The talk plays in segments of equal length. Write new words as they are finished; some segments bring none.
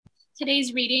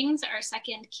Today's readings are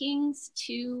 2 Kings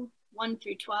 2, 1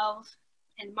 through 12,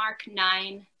 and Mark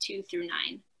 9, 2 through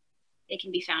 9. They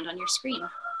can be found on your screen.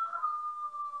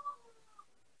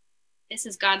 This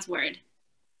is God's word.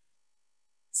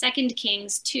 2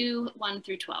 Kings 2, 1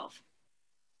 through 12.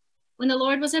 When the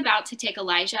Lord was about to take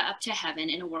Elijah up to heaven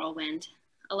in a whirlwind,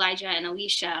 Elijah and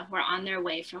Elisha were on their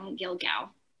way from Gilgal.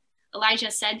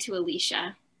 Elijah said to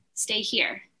Elisha, "Stay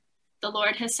here. The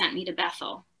Lord has sent me to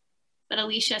Bethel." But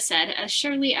Elisha said, "As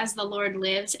surely as the Lord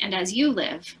lives and as you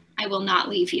live, I will not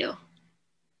leave you."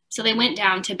 So they went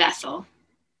down to Bethel.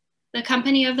 The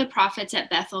company of the prophets at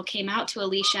Bethel came out to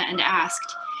Elisha and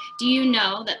asked, "Do you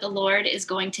know that the Lord is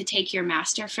going to take your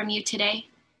master from you today?"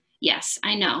 "Yes,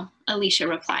 I know," Elisha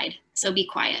replied, "so be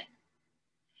quiet."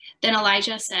 Then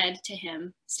Elijah said to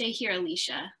him, "Stay here,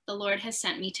 Elisha. The Lord has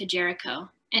sent me to Jericho."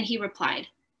 And he replied,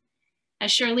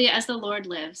 "As surely as the Lord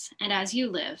lives and as you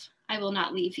live, I will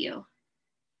not leave you."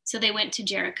 So they went to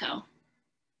Jericho.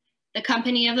 The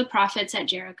company of the prophets at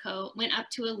Jericho went up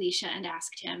to Elisha and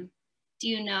asked him, "Do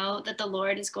you know that the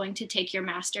Lord is going to take your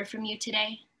master from you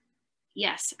today?"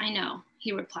 "Yes, I know,"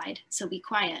 he replied, "so be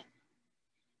quiet."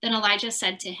 Then Elijah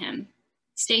said to him,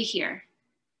 "Stay here.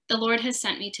 The Lord has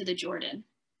sent me to the Jordan."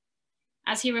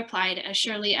 As he replied, "As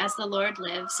surely as the Lord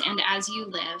lives and as you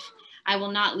live, I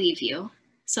will not leave you."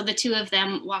 So the two of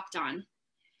them walked on.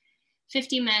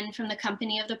 50 men from the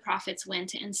company of the prophets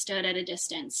went and stood at a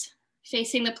distance,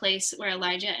 facing the place where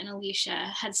Elijah and Elisha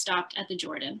had stopped at the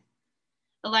Jordan.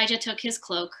 Elijah took his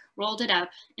cloak, rolled it up,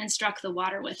 and struck the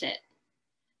water with it.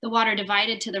 The water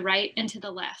divided to the right and to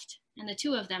the left, and the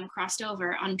two of them crossed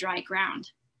over on dry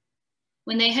ground.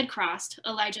 When they had crossed,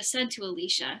 Elijah said to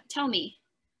Elisha, "Tell me,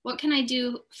 what can I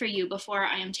do for you before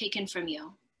I am taken from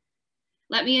you?"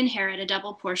 "Let me inherit a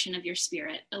double portion of your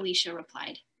spirit," Elisha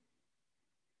replied.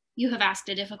 "You have asked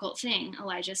a difficult thing,"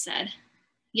 Elijah said.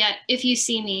 "Yet if you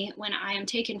see me when I am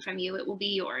taken from you, it will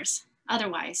be yours.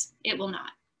 Otherwise, it will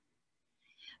not."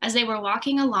 As they were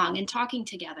walking along and talking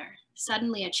together,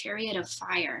 suddenly a chariot of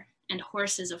fire and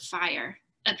horses of fire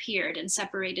appeared and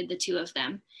separated the two of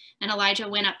them, and Elijah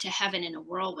went up to heaven in a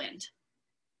whirlwind.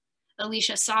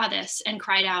 Elisha saw this and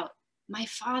cried out, my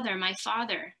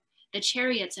father, the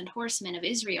chariots and horsemen of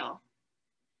Israel."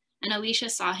 And Elisha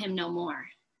saw him no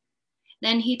more.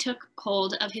 Then he took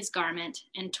hold of his garment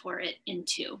and tore it in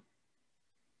two.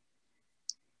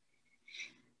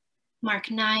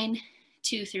 Mark 9,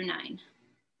 2 through 9.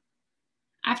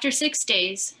 After 6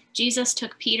 days, Jesus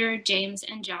took Peter, James,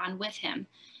 and John with him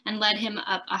and led him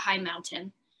up a high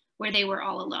mountain where they were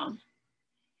all alone.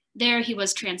 There he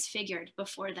was transfigured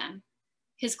before them.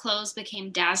 His clothes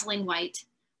became dazzling white,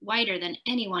 whiter than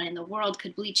anyone in the world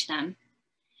could bleach them.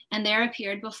 And there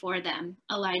appeared before them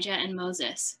Elijah and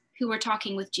Moses, who were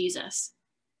talking with Jesus.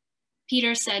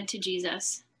 Peter said to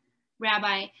Jesus,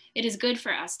 "Rabbi, it is good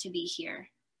for us to be here.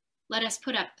 Let us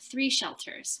put up 3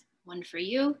 shelters, one for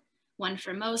you, one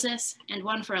for Moses, and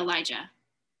one for Elijah."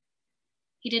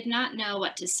 He did not know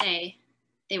what to say.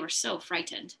 They were so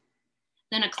frightened.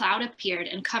 Then a cloud appeared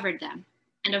and covered them,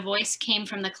 and a voice came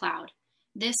from the cloud,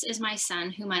 "This is my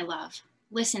son whom I love.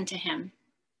 Listen to him."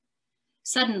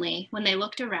 Suddenly, when they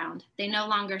looked around, they no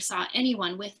longer saw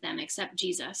anyone with them except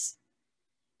Jesus.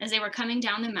 As they were coming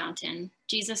down the mountain,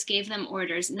 Jesus gave them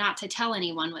orders not to tell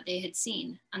anyone what they had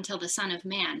seen until the Son of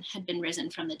Man had been risen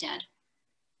from the dead.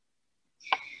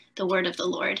 The word of the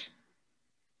Lord.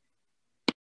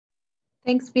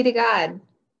 Thanks be to God.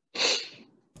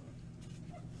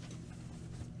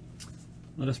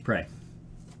 Let us pray.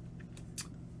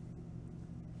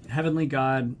 Heavenly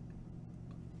God,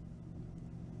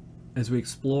 as we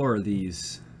explore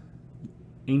these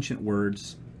ancient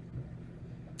words,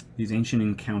 these ancient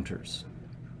encounters,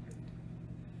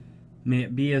 may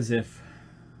it be as if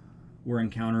we're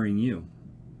encountering you,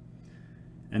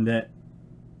 and that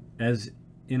as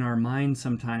in our mind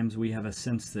sometimes we have a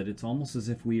sense that it's almost as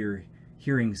if we are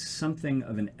hearing something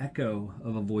of an echo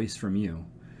of a voice from you.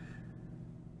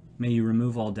 May you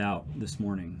remove all doubt this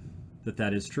morning that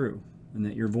that is true, and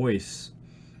that your voice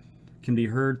can be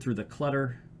heard through the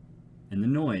clutter and the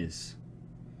noise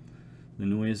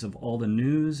of all the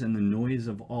news, and the noise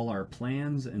of all our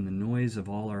plans, and the noise of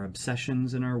all our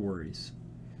obsessions and our worries.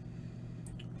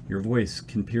 Your voice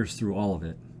can pierce through all of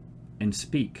it and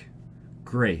speak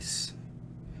grace.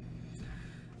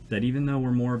 That even though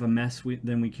we're more of a mess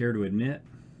than we care to admit,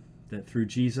 that through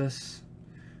Jesus,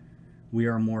 we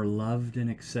are more loved and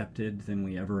accepted than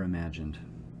we ever imagined.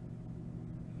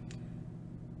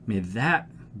 May that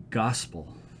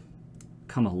gospel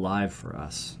come alive for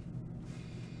us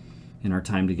in our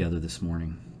time together this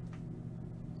morning.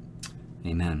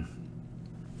 Amen.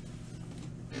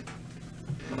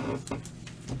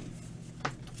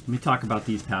 Let me talk about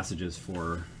these passages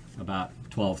for about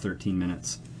 12, 13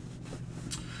 minutes.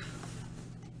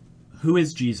 Who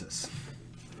is Jesus?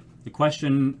 The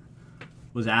question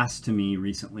was asked to me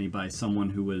recently by someone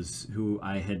who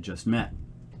I had just met.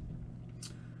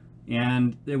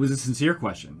 And it was a sincere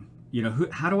question. You know,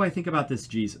 how do I think about this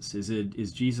Jesus?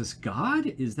 Is Jesus God?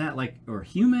 Is that or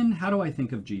human? How do I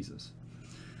think of Jesus?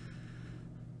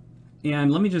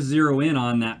 And let me just zero in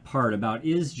on that part about,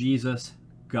 is Jesus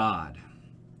God?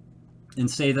 And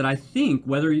say that I think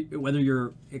whether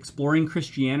you're exploring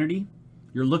Christianity,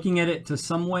 you're looking at it to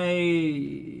some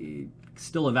way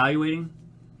still evaluating,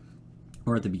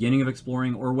 or at the beginning of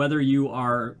exploring, or whether you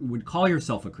would call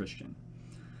yourself a Christian,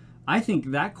 I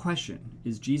think that question,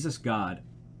 is Jesus God?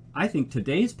 I think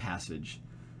today's passage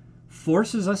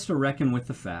forces us to reckon with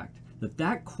the fact that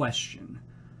that question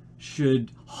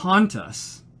should haunt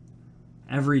us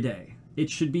every day. It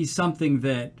should be something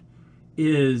that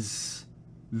is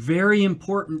very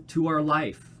important to our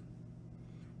life.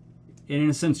 And in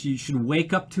a sense, you should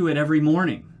wake up to it every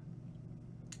morning.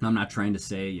 I'm not trying to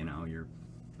say, you're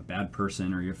a bad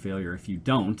person or you're a failure if you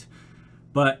don't.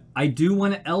 But I do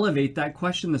want to elevate that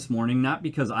question this morning, not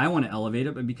because I want to elevate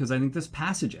it, but because I think this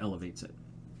passage elevates it.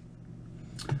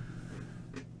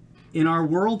 In our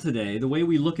world today, the way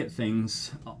we look at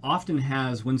things often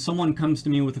has, when someone comes to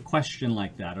me with a question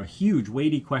like that, a huge,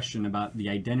 weighty question about the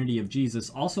identity of Jesus,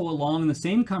 also along in the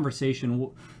same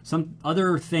conversation, some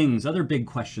other things, other big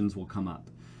questions will come up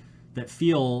that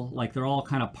feel like they're all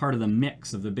kind of part of the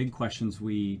mix of the big questions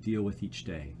we deal with each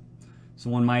day. So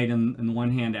one might, on the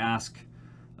one hand, ask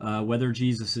whether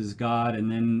Jesus is God, and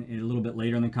then a little bit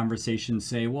later in the conversation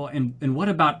say, well, and what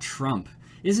about Trump?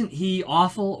 Isn't he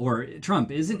awful? Or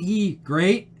Trump, isn't he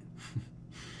great?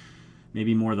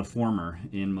 Maybe more the former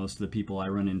in most of the people I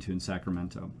run into in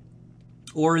Sacramento.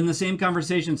 Or in the same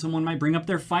conversation, someone might bring up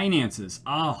their finances.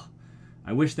 Oh,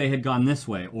 I wish they had gone this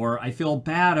way. Or I feel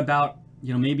bad about,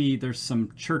 maybe there's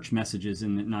some church messages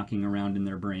knocking around in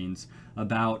their brains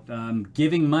about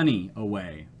giving money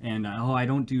away. And, I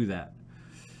don't do that.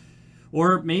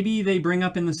 Or maybe they bring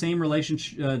up in the same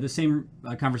relationship,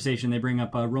 conversation, they bring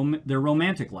up their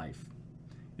romantic life.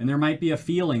 And there might be a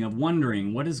feeling of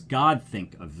wondering, what does God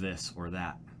think of this or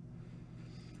that?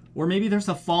 Or maybe there's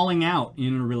a falling out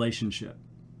in a relationship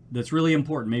that's really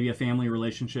important. Maybe a family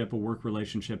relationship, a work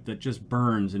relationship that just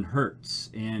burns and hurts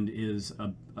and is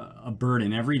a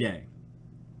burden every day.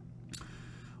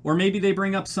 Or maybe they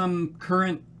bring up some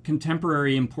current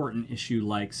contemporary important issue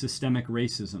like systemic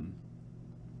racism.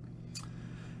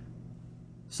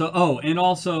 So, and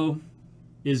also,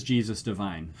 is Jesus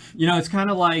divine? It's kind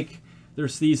of like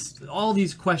there's all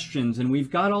these questions, and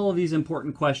we've got all of these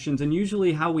important questions, and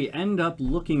usually how we end up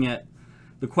looking at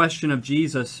the question of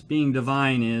Jesus being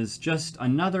divine is just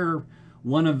another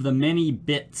one of the many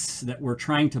bits that we're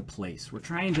trying to place. We're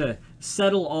trying to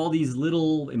settle all these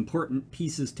little important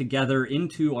pieces together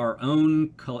into our own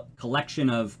collection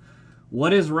of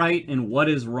what is right and what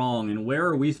is wrong, and where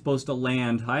are we supposed to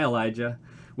land? Hi, Elijah.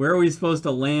 Where are we supposed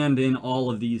to land in all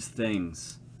of these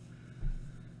things?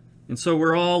 And so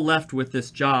we're all left with this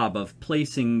job of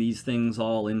placing these things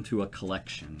all into a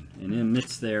collection. And in the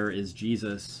midst there is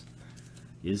Jesus.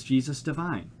 Is Jesus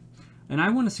divine? And I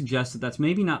want to suggest that that's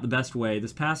maybe not the best way.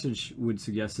 This passage would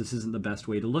suggest this isn't the best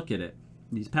way to look at it.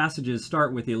 These passages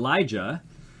start with Elijah,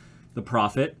 the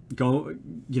prophet.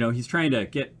 He's trying to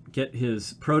get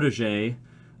his protege,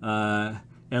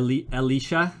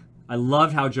 Elisha. I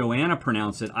love how Joanna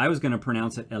pronounced it. I was going to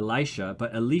pronounce it Elisha,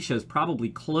 but Elisha is probably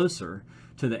closer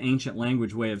to the ancient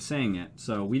language way of saying it.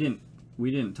 So we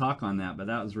didn't talk on that, but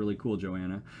that was really cool,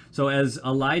 Joanna. So as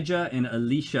Elijah and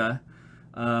Elisha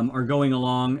are going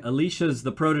along, Elisha's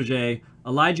the protege.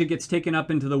 Elijah gets taken up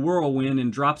into the whirlwind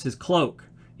and drops his cloak.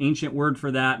 Ancient word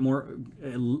for that, more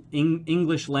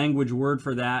English language word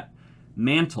for that,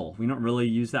 mantle. We don't really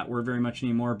use that word very much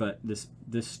anymore, but this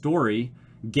story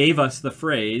gave us the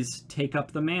phrase, take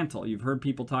up the mantle. You've heard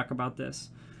people talk about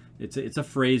this. It's a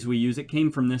phrase we use. It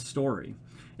came from this story.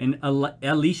 And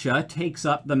Elisha takes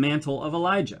up the mantle of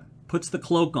Elijah, puts the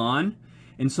cloak on,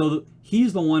 and so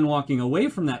he's the one walking away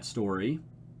from that story.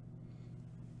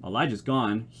 Elijah's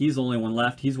gone. He's the only one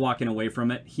left. He's walking away from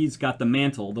it. He's got the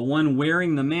mantle. The one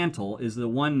wearing the mantle is the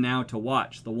one now to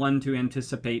watch, the one to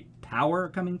anticipate power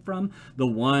coming from, the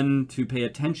one to pay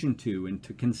attention to and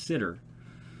to consider.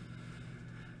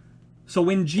 So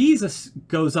when Jesus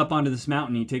goes up onto this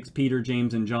mountain, he takes Peter,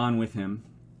 James, and John with him.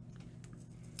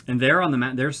 And there on the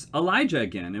mountain, there's Elijah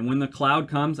again. And when the cloud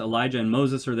comes, Elijah and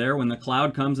Moses are there. When the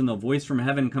cloud comes and the voice from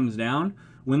heaven comes down,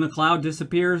 when the cloud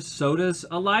disappears, so does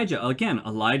Elijah. Again,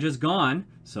 Elijah's gone.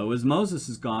 So is Moses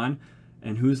is gone.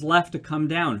 And who's left to come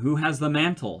down? Who has the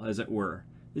mantle, as it were?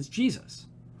 It's Jesus.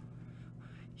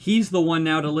 He's the one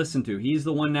now to listen to. He's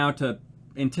the one now to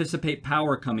anticipate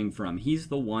power coming from. He's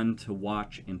the one to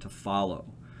watch and to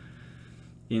follow.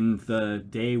 In the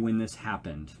day when this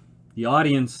happened, the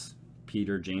audience,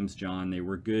 Peter, James, John, they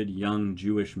were good young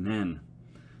Jewish men.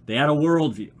 They had a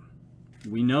worldview.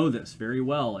 We know this very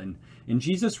well. And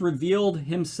Jesus revealed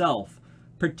himself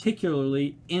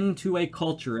particularly into a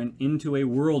culture and into a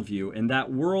worldview. And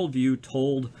that worldview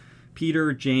told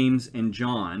Peter, James, and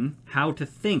John how to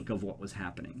think of what was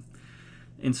happening.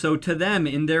 And so to them,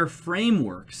 in their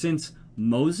framework, since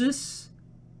Moses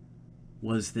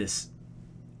was this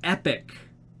epic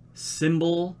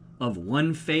symbol of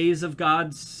one phase of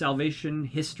God's salvation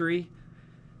history,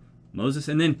 Moses,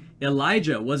 and then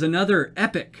Elijah was another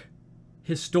epic,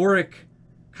 historic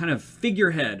kind of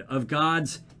figurehead of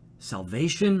God's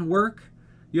salvation work.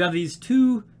 You have these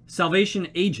two salvation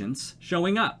agents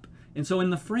showing up. And so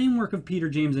in the framework of Peter,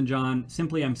 James, and John,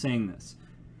 simply I'm saying this: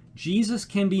 Jesus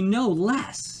can be no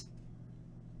less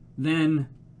than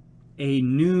a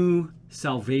new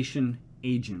salvation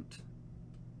agent.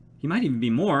 He might even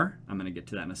be more. I'm going to get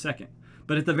to that in a second.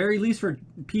 But at the very least for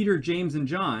Peter, James, and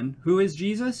John, who is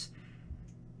Jesus?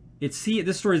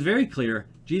 This story is very clear.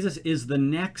 Jesus is the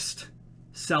next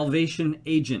salvation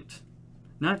agent.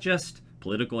 Not just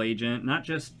political agent, not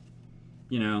just,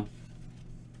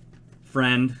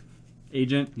 friend,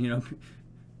 agent,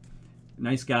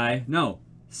 nice guy. No,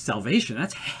 salvation.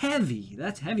 That's heavy.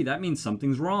 That's heavy. That means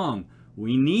something's wrong.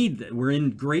 We're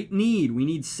in great need. We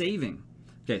need saving.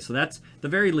 Okay, so that's, the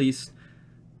very least,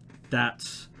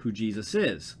 that's who Jesus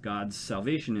is, God's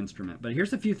salvation instrument. But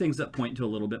here's a few things that point to a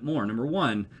little bit more. Number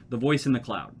one, the voice in the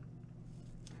cloud.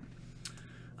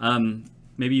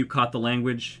 Maybe you caught the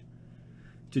language.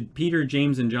 To Peter,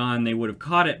 James, and John, they would have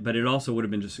caught it, but it also would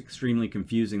have been just extremely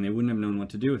confusing. They wouldn't have known what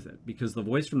to do with it, because the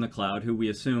voice from the cloud, who we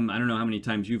assume, I don't know how many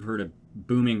times you've heard a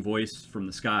booming voice from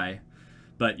the sky,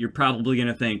 but you're probably going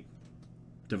to think,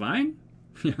 divine?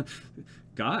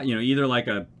 God, either like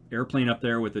a airplane up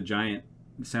there with a giant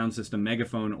sound system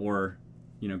megaphone, or,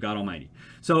 God Almighty.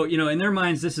 So, in their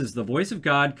minds, this is the voice of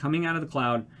God coming out of the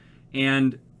cloud,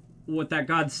 and what that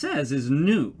God says is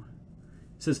new.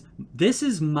 Says, this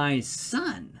is my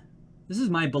son. This is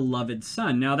my beloved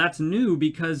son. Now that's new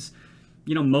because,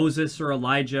 Moses or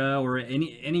Elijah or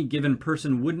any given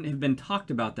person wouldn't have been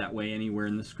talked about that way anywhere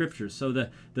in the scriptures. So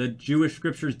the Jewish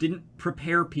scriptures didn't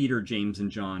prepare Peter, James, and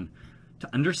John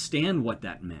to understand what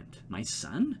that meant. My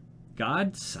son?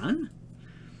 God's son?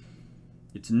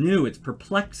 It's new, it's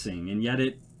perplexing, and yet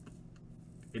it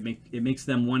makes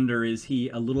them wonder, is he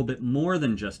a little bit more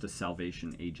than just a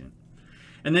salvation agent?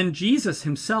 And then Jesus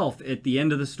himself, at the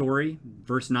end of the story,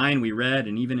 verse 9 we read,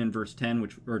 and even in verse 10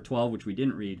 or 12, which we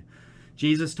didn't read,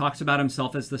 Jesus talks about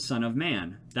himself as the Son of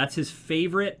Man. That's his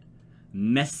favorite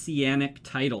messianic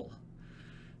title.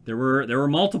 There were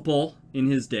multiple in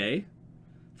his day.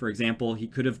 For example, he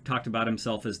could have talked about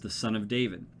himself as the Son of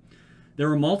David. There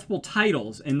were multiple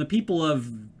titles, and the people of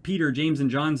Peter, James, and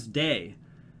John's day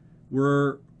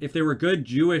were, if they were good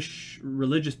Jewish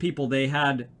religious people, they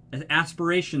had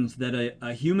aspirations that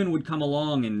a human would come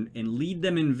along and lead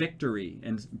them in victory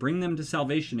and bring them to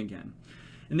salvation again.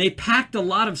 And they packed a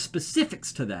lot of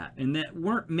specifics to that, and that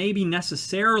weren't maybe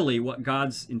necessarily what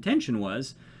God's intention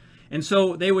was. And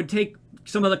so they would take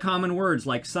some of the common words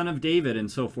like Son of David and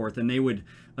so forth, and they would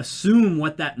assume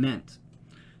what that meant.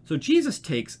 So Jesus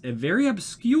takes a very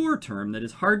obscure term that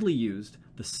is hardly used,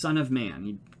 the Son of Man.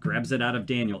 He grabs it out of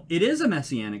Daniel. It is a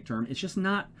messianic term. It's just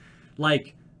not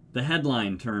like the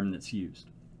headline term that's used.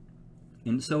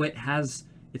 And so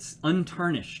it's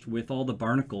untarnished with all the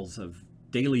barnacles of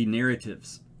daily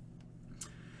narratives.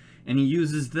 And he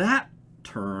uses that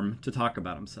term to talk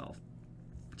about himself.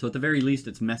 So at the very least,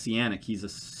 it's messianic. He's a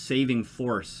saving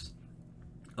force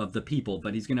of the people,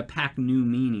 but he's going to pack new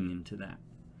meaning into that.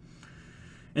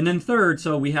 And then third,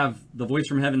 so we have the voice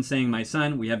from heaven saying, my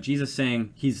son. We have Jesus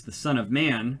saying he's the Son of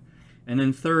Man. And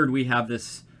then third, we have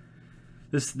this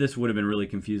would have been really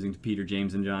confusing to Peter,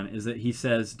 James, and John, is that he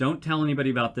says, don't tell anybody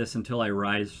about this until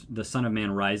the Son of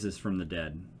Man rises from the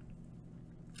dead.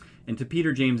 And to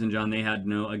Peter, James, and John, they had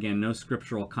no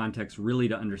scriptural context really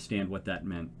to understand what that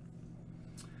meant.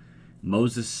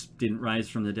 Moses didn't rise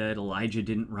from the dead. Elijah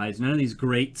didn't rise. None of these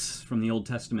greats from the Old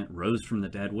Testament rose from the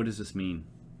dead. What does this mean?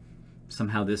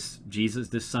 Somehow this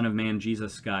Son of Man,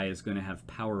 Jesus guy, is going to have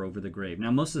power over the grave.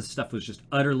 Now, most of this stuff was just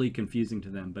utterly confusing to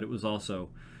them, but it was also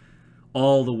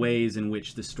all the ways in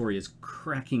which this story is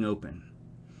cracking open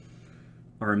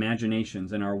our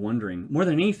imaginations and our wondering. More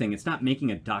than anything, it's not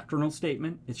making a doctrinal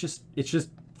statement. It's just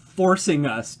forcing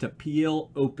us to peel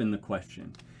open the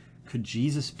question, could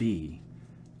Jesus be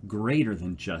greater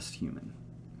than just human?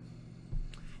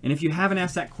 And if you haven't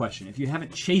asked that question, if you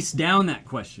haven't chased down that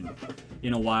question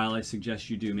in a while, I suggest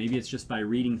you do. Maybe it's just by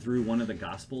reading through one of the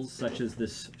Gospels, such as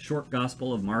this short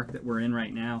Gospel of Mark that we're in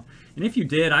right now. And if you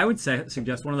did, I would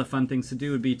suggest one of the fun things to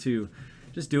do would be to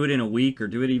just do it in a week, or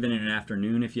do it even in an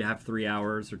afternoon if you have 3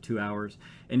 hours or 2 hours,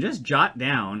 and just jot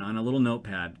down on a little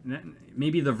notepad,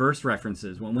 maybe the verse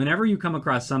references. Whenever you come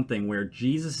across something where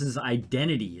Jesus's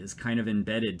identity is kind of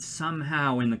embedded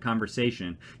somehow in the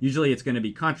conversation, usually it's going to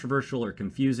be controversial or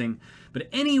confusing, but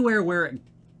anywhere where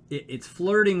it's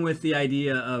flirting with the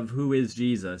idea of who is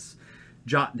Jesus,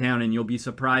 jot down, and you'll be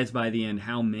surprised by the end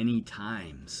how many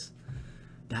times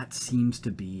that seems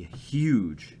to be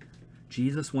huge.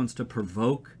 Jesus wants to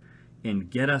provoke and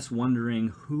get us wondering,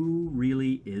 who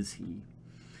really is he?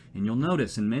 And you'll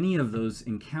notice in many of those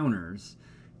encounters,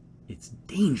 it's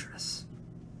dangerous.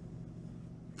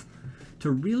 To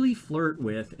really flirt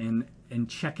with and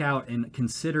check out and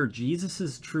consider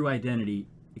Jesus' true identity,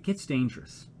 it gets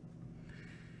dangerous.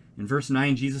 In verse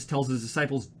 9, Jesus tells his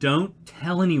disciples, don't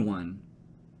tell anyone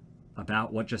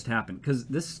about what just happened, because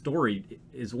this story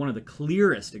is one of the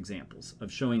clearest examples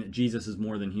of showing that Jesus is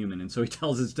more than human. And so he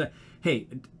tells us to, hey,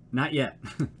 not yet.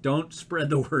 Don't spread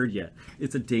the word yet.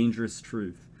 It's a dangerous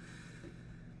truth.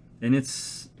 And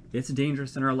it's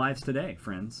dangerous in our lives today,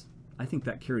 friends. I think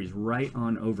that carries right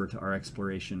on over to our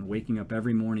exploration, waking up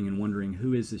every morning and wondering,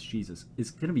 who is this Jesus? It's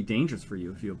going to be dangerous for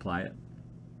you if you apply it.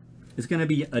 It's going to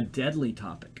be a deadly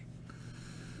topic.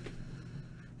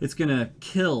 It's going to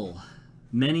kill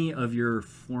many of your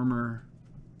former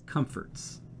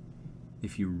comforts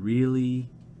if you really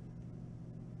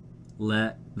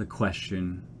let the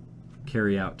question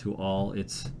carry out to all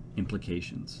its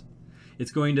implications.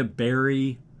 It's going to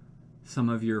bury some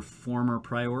of your former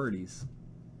priorities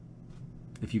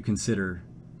if you consider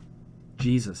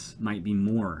Jesus might be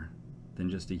more than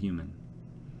just a human.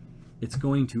 It's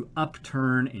going to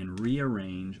upturn and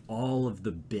rearrange all of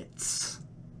the bits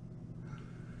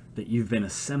that you've been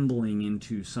assembling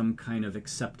into some kind of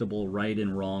acceptable right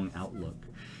and wrong outlook.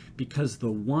 Because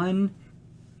the one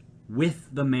with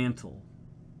the mantle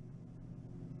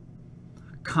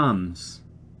comes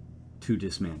to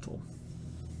dismantle.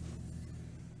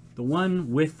 The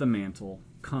one with the mantle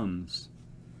comes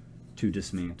to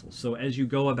dismantle. So as you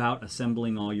go about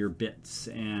assembling all your bits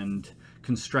and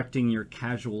constructing your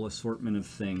casual assortment of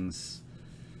things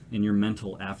in your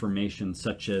mental affirmations,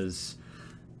 such as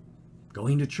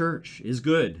going to church is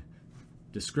good,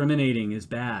 discriminating is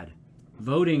bad,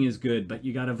 voting is good, but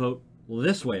you got to vote, well,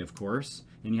 this way, of course,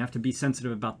 and you have to be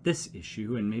sensitive about this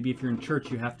issue, and maybe if you're in church,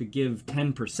 you have to give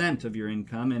 10% of your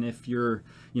income, and if you're,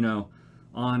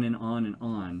 on and on and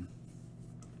on.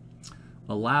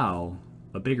 Allow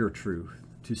a bigger truth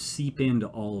to seep into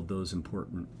all of those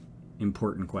important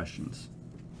questions.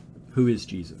 Who is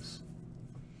Jesus?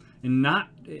 And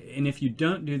if you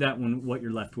don't do that, what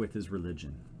you're left with is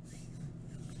religion.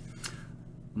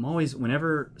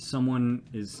 Whenever someone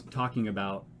is talking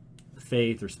about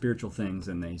faith or spiritual things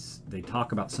and they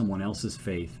talk about someone else's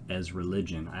faith as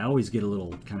religion, I always get a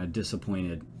little kind of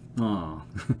disappointed.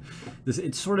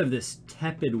 It's sort of this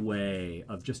tepid way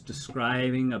of just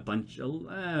describing a bunch of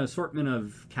assortment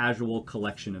of casual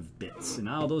collection of bits. And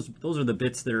those are the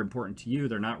bits that are important to you.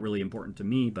 They're not really important to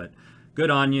me, but good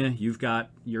on you. You've got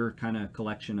your kind of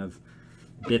collection of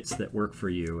bits that work for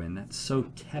you. And that's so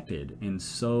tepid and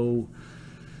so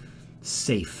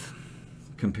safe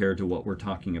compared to what we're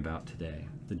talking about today.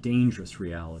 The dangerous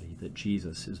reality that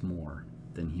Jesus is more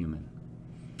than human.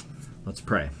 Let's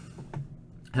pray.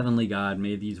 Heavenly God,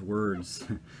 may these words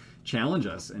challenge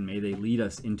us, and may they lead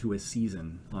us into a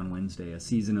season on Wednesday, a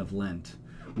season of Lent,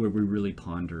 where we really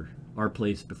ponder our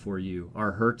place before you,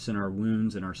 our hurts and our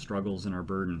wounds and our struggles and our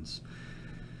burdens,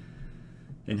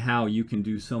 and how you can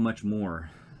do so much more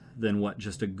than what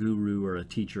just a guru or a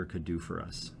teacher could do for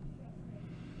us.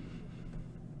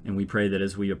 And we pray that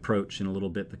as we approach in a little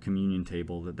bit the communion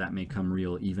table, that may come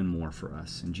real even more for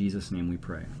us. In Jesus' name we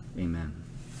pray. Amen.